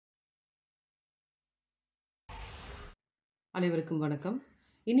அனைவருக்கும் வணக்கம்.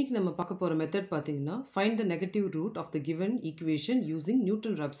 இன்னைக்கு நம்ம பார்க்க போற மெத்தட் பார்த்தீங்கன்னா, find the negative root of the given equation using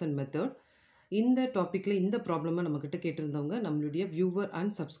Newton Raphson method. இந்த டாபிக்ல இந்த ப்ராப்ளம நம்மகிட்ட கேட்டிருந்தவங்க நம்மளுடைய வியூவர்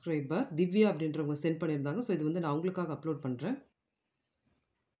அண்ட் சப்ஸ்கிரைபர் திவ்யா அப்படின்றவங்க சென்ட் பண்ணியிருந்தாங்க. ஸோ இது வந்து நான் அவங்களுக்காக அப்லோட் பண்ணுறேன்.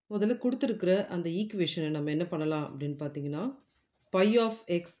 முதல்ல கொடுத்துருக்கிற அந்த ஈக்குவேஷனை நம்ம என்ன பண்ணலாம் அப்படின்னு பார்த்தீங்கன்னா, பை ஆஃப்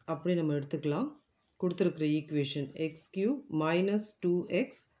எக்ஸ் அப்படி நம்ம எடுத்துக்கலாம். கொடுத்துருக்கிற equation X cube minus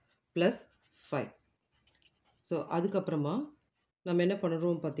 2x plus 5. So அதுக்கப்புறமா நம்ம என்ன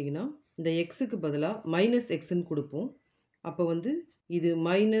பண்ணுறோம் பார்த்தீங்கன்னா, இந்த எக்ஸுக்கு பதிலாக மைனஸ் எக்ஸ்ன்னு கொடுப்போம். அப்போ வந்து இது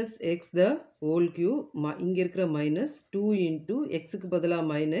minus X the whole cube இங்கே இருக்கிற மைனஸ் 2 இன்ட்டு எக்ஸுக்கு பதிலாக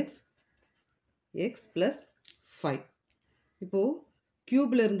மைனஸ் எக்ஸ் ப்ளஸ் 5. இப்போது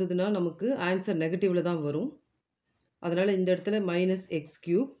க்யூப்பில் இருந்ததுன்னா நமக்கு ஆன்சர் நெகட்டிவில் தான் வரும். அதனால் இந்த இடத்துல மைனஸ் எக்ஸ்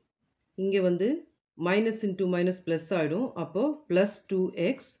க்யூப், இங்கே வந்து மைனஸ் இன்ட்டு மைனஸ் ப்ளஸ் ஆகிடும். அப்போது ப்ளஸ்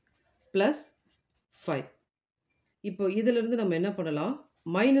 2x ப்ளஸ் 5. இப்போ இதிலிருந்து நம்ம என்ன பண்ணலாம்,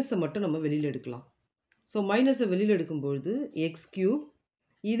 மைனஸை மட்டும் நம்ம வெளியில் எடுக்கலாம். ஸோ மைனஸை வெளியில் எடுக்கும்பொழுது எக்ஸ் கியூப்,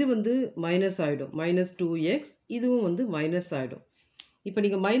 இது வந்து மைனஸ் ஆகிடும், மைனஸ் 2x, இதுவும் வந்து மைனஸ் ஆகிடும். இப்போ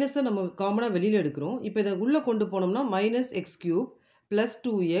நீங்கள் மைனஸை நம்ம காமனாக வெளியில் எடுக்கிறோம். இப்போ இதை உள்ளே கொண்டு போனோம்னா minus X cube plus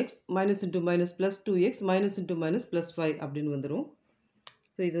 2x minus into minus plus 2x minus into minus plus 5 அப்படின்னு வந்துடும்.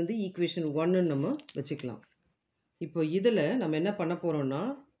 ஸோ இது வந்து ஈக்குவேஷன் 1ன்னு நம்ம வச்சுக்கலாம். இப்போ இதில் நம்ம என்ன பண்ண போகிறோம்னா,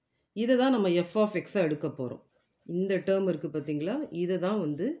 இதை தான் நம்ம எஃப் ஆஃப் எக்ஸாக எடுக்க போகிறோம். இந்த டேர்ம் இருக்குது பார்த்தீங்களா, இதை தான்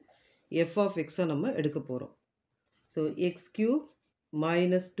வந்து எஃப் ஆஃப் எக்ஸாக நம்ம எடுக்க போகிறோம். So X cube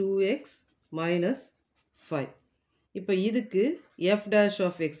minus 2x minus 5. இப்போ இதுக்கு எஃப் டேஷ்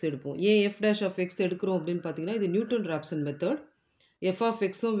ஆஃப் எக்ஸ் எடுப்போம். ஏன் எஃப் டேஷ் ஆஃப் எக்ஸ் எடுக்கிறோம் அப்படின்னு பார்த்தீங்கன்னா, இது Newton Raphson method. F of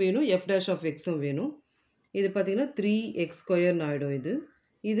எக்ஸும் வேணும், எஃப் டேஷ் ஆஃப் எக்ஸும் வேணும். இது பார்த்தீங்கன்னா 3x² ஆகிடும்.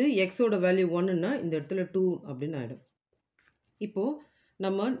 இது எக்ஸோட வேல்யூ 1ன்னா இந்த இடத்துல 2 அப்படின்னு ஆகிடும். இப்போது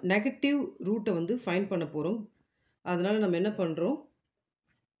நம்ம நெகட்டிவ் ரூட்டை வந்து ஃபைண்ட் பண்ண போகிறோம். அதனால் நம்ம என்ன பண்ணுறோம்,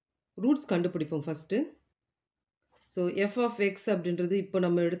 ரூட்ஸ் கண்டுபிடிப்போம் first. So F of X அப்படின்றது இப்போ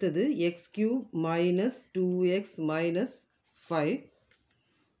நம்ம எடுத்தது X cube minus 2x minus 5.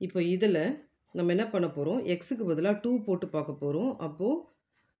 இப்போ இதில் நம்ம என்ன பண்ண போகிறோம், எக்ஸுக்கு பதிலாக 2 போட்டு பார்க்க போகிறோம். அப்போது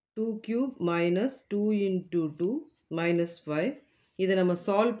 2 கியூப் மைனஸ் 2 இன்ட்டு 2 மைனஸ் 5. இதை நம்ம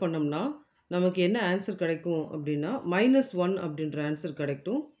சால்வ் பண்ணோம்னா நமக்கு என்ன ஆன்சர் கிடைக்கும் அப்படின்னா -1 அப்படின்ற ஆன்சர்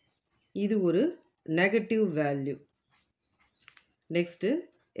கிடைக்கும். இது ஒரு negative value. Next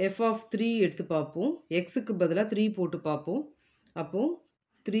F of 3 எடுத்து பார்ப்போம். எக்ஸுக்கு பதிலாக 3 போட்டு பார்ப்போம். அப்போது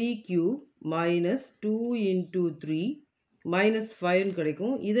 3 கியூப் மைனஸ் 2 இன்ட்டு 3 மைனஸ் 5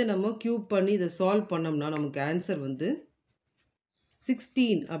 கிடைக்கும். இதை நம்ம கியூப் பண்ணி இதை சால்வ் பண்ணோம்னா நமக்கு ஆன்சர் வந்து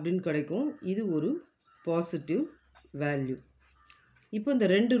 16 அப்படின்னு கிடைக்கும். இது ஒரு பாசிட்டிவ் வேல்யூ. இப்போ இந்த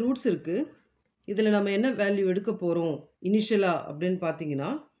 2 ரூட்ஸ் இருக்குது. இதில் நம்ம என்ன வேல்யூ எடுக்க போகிறோம் இனிஷியலாக அப்படின்னு பார்த்தீங்கன்னா,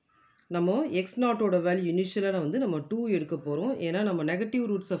 நம்ம எக்ஸ் நாட்டோட வேல்யூ இனிஷியலாக வந்து நம்ம 2 எடுக்க போகிறோம். ஏன்னா நம்ம நெகட்டிவ்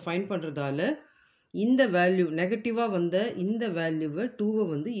ரூட்ஸை ஃபைண்ட் பண்ணுறதால இந்த வேல்யூ நெகட்டிவாக வந்த இந்த வேல்யூவை 2வை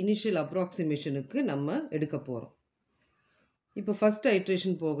வந்து இனிஷியல் அப்ராக்சிமேஷனுக்கு நம்ம எடுக்க போகிறோம். இப்போ ஃபஸ்ட்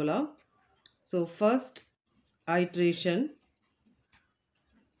ஐட்ரேஷன் போகலாம். So first iteration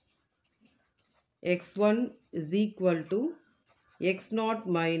x1 is equal to x0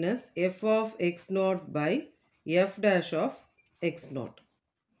 minus f of x0 by f dash of x0.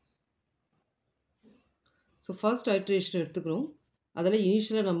 So first iteration எடுத்துக்கிறோம். அதில்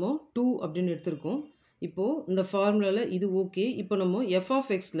இனிஷியலாக நம்ம 2 அப்படின்னு எடுத்துருக்கோம். இப்போது இந்த ஃபார்முலாவில் இது ஓகே. இப்போ நம்ம எஃப்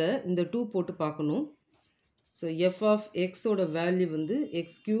ஆஃப் எக்ஸில் இந்த 2 போட்டு பார்க்கணும். ஸோ எஃப் ஆஃப் எக்ஸோட வேல்யூ வந்து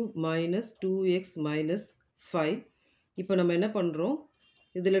X cube minus 2x minus 5. இப்போ நம்ம என்ன பண்ணுறோம்,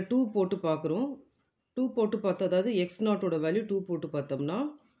 இதில் 2 போட்டு பார்க்குறோம். 2 போட்டு பார்த்தா, அதாவது எக்ஸ் நாட்டோட வேல்யூ 2 போட்டு பார்த்தோம்னா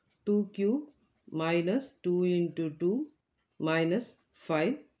 2 கியூப் மைனஸ் 2 இன்ட்டு 2 மைனஸ்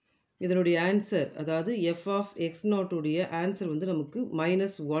 5. இதனுடைய ஆன்சர், அதாவது எஃப் ஆஃப் எக்ஸ் நாட்டுடைய ஆன்சர் வந்து நமக்கு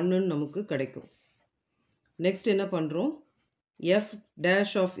 -1ன்னு நமக்கு கிடைக்கும். நெக்ஸ்ட் என்ன பண்ணுறோம், எஃப்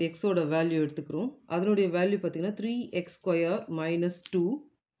டேஷ் ஆஃப் எக்ஸோட வேல்யூ எடுத்துக்கிறோம். அதனுடைய வேல்யூ பார்த்திங்கன்னா 3x² மைனஸ் 2.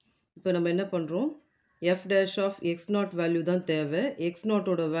 இப்போ நம்ம என்ன பண்ணுறோம், F dash of X not value தான் தேவை. எக்ஸ்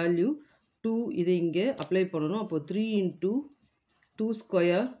நாட்டோட வேல்யூ 2, இதை இங்கே அப்ளை பண்ணணும். அப்போது 3 இன்ட்டு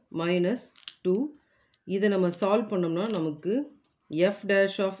 2² மைனஸ் 2. இதை நம்ம சால்வ் பண்ணோம்னா நமக்கு எஃப்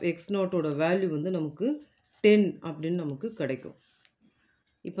டேஷ் ஆஃப் எக்ஸ் நாட்டோட வேல்யூ வந்து நமக்கு 10 அப்படின்னு நமக்கு கிடைக்கும்.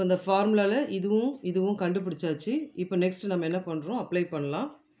 இப்போ இந்த ஃபார்முலாவில் இதுவும் கண்டுபிடிச்சாச்சு. இப்போ நெக்ஸ்ட் நம்ம என்ன பண்ணுறோம், அப்ளை பண்ணலாம்.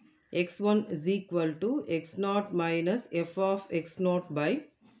 x1 is equal to x0 minus f of x0 by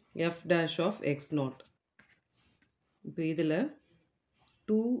f dash of x0. இப்போ இதில்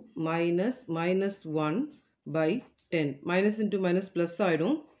 2 minus -1 by 10. Minus into minus plus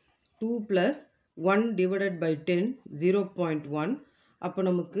ஆகிடும். 2 + 1 divided by 10 0.1. அப்போ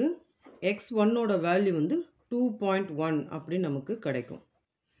நமக்கு x1ஓட வேல்யூ வந்து 2.1 அப்படி நமக்கு கிடைக்கும்.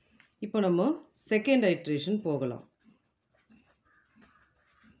 இப்போ நம்ம செகண்ட் ஐட்ரேஷன் போகலாம்.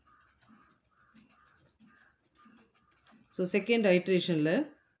 ஸோ செகண்ட் ஐட்ரேஷனில்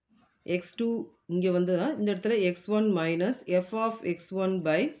x2 இங்கே வந்து இந்த இடத்துல x1 minus f of x1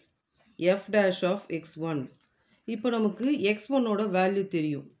 by f dash of x1. இப்போ நமக்கு x1ஓட வேல்யூ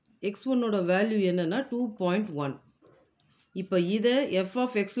தெரியும். x1ஓட வேல்யூ என்னன்னா 2.1. இப்போ இதை f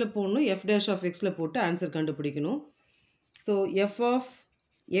of xல போடணும், f dash of xல போட்டு ஆன்சர் கண்டுபிடிக்கணும். So f of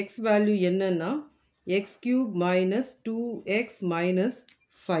x value என்னன்னா x cube minus 2x minus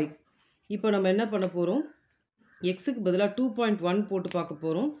 5. இப்போ நம்ம என்ன பண்ண போகிறோம், xக்கு பதிலாக 2.1 போட்டு பார்க்க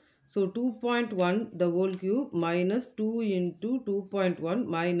போகிறோம். So 2.1 the whole cube minus 2 into 2.1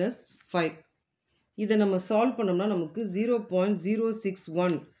 minus 5. இதை நம்ம சால்வ் பண்ணோம்னா நமக்கு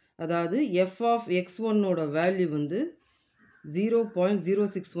 0.061, அதாவது f of x1ஓட வேல்யூ வந்து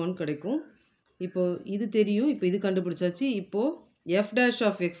 0.061 கிடைக்கும். இப்போது இது தெரியும், இப்போ இது கண்டுபிடிச்சாச்சு. இப்போது f dash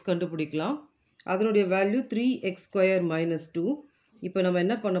of x கண்டுபிடிக்கலாம். அதனுடைய வேல்யூ 3x square minus 2. இப்போ நம்ம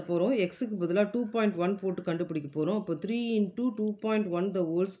என்ன பண்ண போகிறோம், எக்ஸுக்கு பதிலாக 2.1 போட்டு கண்டுபிடிக்க போகிறோம். அப்போ 3 into 2.1 the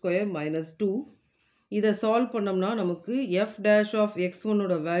whole square minus 2. இதை சால்வ் பண்ணோம்னா நமக்கு f dash of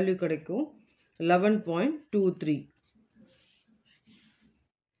x1ஓட வேல்யூ கிடைக்கும் 11.23.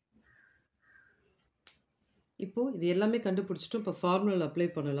 இப்போது இது எல்லாமே கண்டுபிடிச்சிட்டோம். இப்போ ஃபார்முலாவில் அப்ளை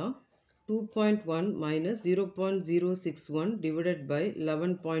பண்ணலாம். 2.1 minus 0.061 divided by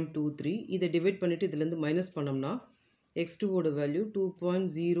 11.23. இதை டிவைட் பண்ணிவிட்டு இதுலேருந்து மைனஸ் பண்ணோம்னா x2ஓட வேல்யூ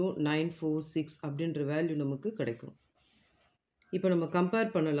 2.0946 அப்படின்ற வேல்யூ நமக்கு கிடைக்கும். இப்போ நம்ம கம்பேர்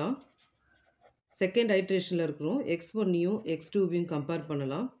பண்ணலாம். செகண்ட் ஐட்ரேஷனில் இருக்கிறோம். x1ஐயும் x2வையும் கம்பேர்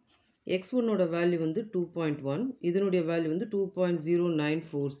பண்ணலாம். x1ஓட வேல்யூ வந்து 2.1, இதனுடைய வேல்யூ வந்து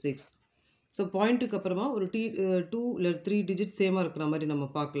 2.0946. ஸோ பாயிண்ட்டுக்கு அப்புறமா ஒரு 2 இல்லை 3 டிஜிட் சேமாக இருக்கிற மாதிரி நம்ம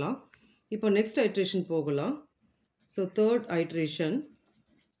பார்க்கலாம். இப்போ நெக்ஸ்ட் ஐட்ரேஷன் போகலாம். So third iteration,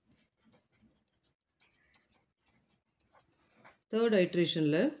 third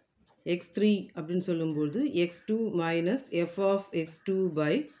ஐட்ரேஷனில் x3 அப்படின்னு சொல்லும்போது x2 minus f of x2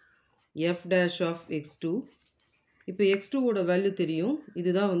 by f dash of x2. இப்போ x2ஓட வேல்யூ தெரியும்,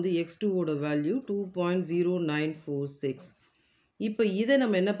 இதுதான் வந்து x2ஓட வேல்யூ 2.0946. இப்போ இதை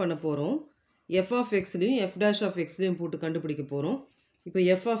நம்ம என்ன பண்ண போகிறோம், f of xலையும் f dash of xலையும் போட்டு கண்டுபிடிக்க போகிறோம். இப்போ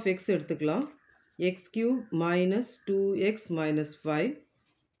f of x எடுத்துக்கலாம். x cube minus 2x minus 5.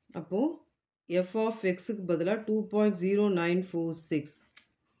 அப்போது f of xக்கு பதிலாக 2.0946.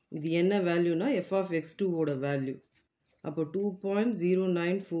 இது என்ன வேல்யூனா f of x2ஓட வேல்யூ. அப்போ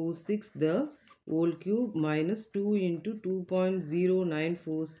 2.0946 the whole cube minus 2 into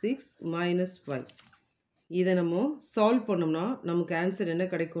 2.0946 minus 5. இதை நம்ம சால்வ் பண்ணோம்னா நமக்கு ஆன்சர் என்ன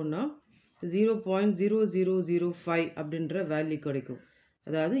கிடைக்கும்னா 0.0005 அப்படின்ற வேல்யூ கிடைக்கும்.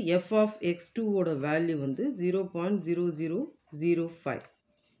 அதாவது f of x2ஓட வேல்யூ வந்து 0.0005.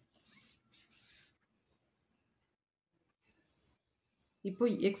 இப்போ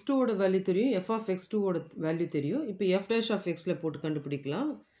x2ஓட வேல்யூ தெரியும், f of x2ஓட வேல்யூ தெரியும். இப்போ f dash of xல போட்டு கண்டுபிடிக்கலாம்.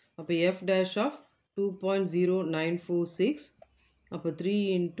 அப்போ f dash of 2.0946. அப்போ 3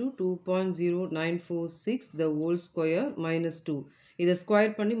 into 2.0946 the whole square minus 2. இதை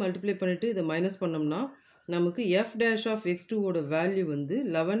ஸ்கொயர் பண்ணி மல்டிப்ளை பண்ணிவிட்டு இதை மைனஸ் பண்ணோம்னா நமக்கு f dash of x2ஓட வேல்யூ வந்து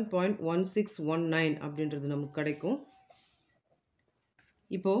 11.1619 அப்படின்றது நமக்கு கிடைக்கும்.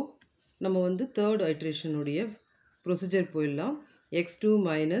 இப்போது நம்ம வந்து தேர்ட் ஐட்ரேஷனுடைய ப்ரொசீஜர் போயிடலாம். x2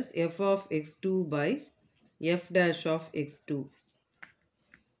 minus f of x2 by f dash of x2.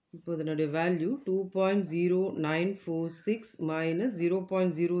 இப்போ இதனுடைய வேல்யூ 2.0946 minus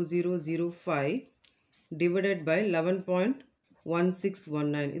 0.0005 divided by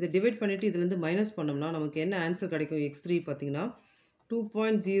 11.1619. இதை டிவைட் பண்ணிவிட்டு இதுலேருந்து மைனஸ் பண்ணோம்னா நமக்கு என்ன ஆன்சர் கிடைக்கும், x3 பார்த்திங்கன்னா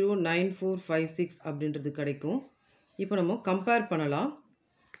 2.09456 அப்படின்றது கிடைக்கும். இப்போ நம்ம கம்பேர் பண்ணலாம்.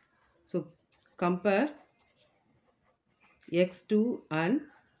 So compare x2 and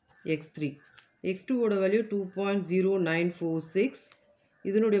x3. x2ஓட value 2.0946,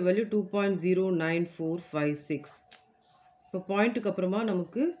 இதனுடைய வேல்யூ 2.09456. இப்போ பாயிண்ட்டுக்கு அப்புறமா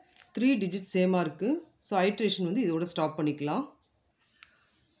நமக்கு 3 டிஜிட் சேமாக இருக்குது. ஸோ ஐட்ரேஷன் வந்து இதோட ஸ்டாப் பண்ணிக்கலாம்.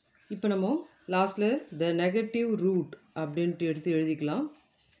 இப்போ நம்ம லாஸ்ட்டில் த நெகட்டிவ் ரூட் அப்படின்ட்டு எடுத்து எழுதிக்கலாம்.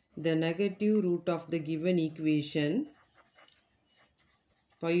 The negative root of the given equation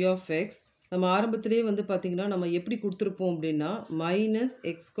phi of x. நம்ம ஆரம்பத்திலே வந்து பார்த்திங்கன்னா நம்ம எப்படி கொடுத்துருப்போம் அப்படின்னா minus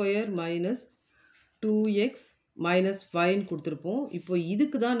X square minus 2x minus 5 கொடுத்துருப்போம். இப்போ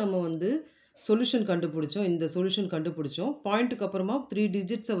இதுக்கு தான் நம்ம வந்து சொல்யூஷன் கண்டுபிடிச்சோம். இந்த சொல்யூஷன் கண்டுபிடிச்சோம். பாயிண்ட்டுக்கு அப்புறமா 3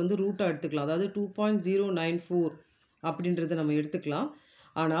 டிஜிட்ஸை வந்து ரூட்டாக எடுத்துக்கலாம். அதாவது 2.094 அப்படின்றத நம்ம எடுத்துக்கலாம்.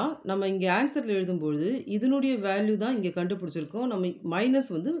 ஆனால் நம்ம இங்கே ஆன்சரில் எழுதும்பொழுது இதனுடைய வேல்யூ தான் இங்கே கண்டுபிடிச்சிருக்கோம். நம்ம மைனஸ்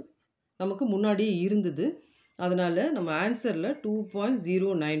வந்து நமக்கு முன்னாடியே இருந்தது. அதனால் நம்ம ஆன்சரில்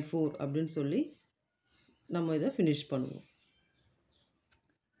 2.094 அப்படின்னு சொல்லி நம்ம இதை ஃபினிஷ் பண்ணுவோம்.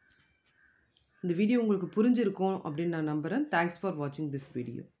 இந்த வீடியோ உங்களுக்கு புரிஞ்சிருக்கும் அப்படின்னு நான் நம்புகிறேன். தேங்க்ஸ் ஃபார் வாட்சிங் திஸ்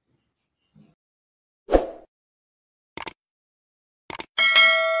வீடியோ.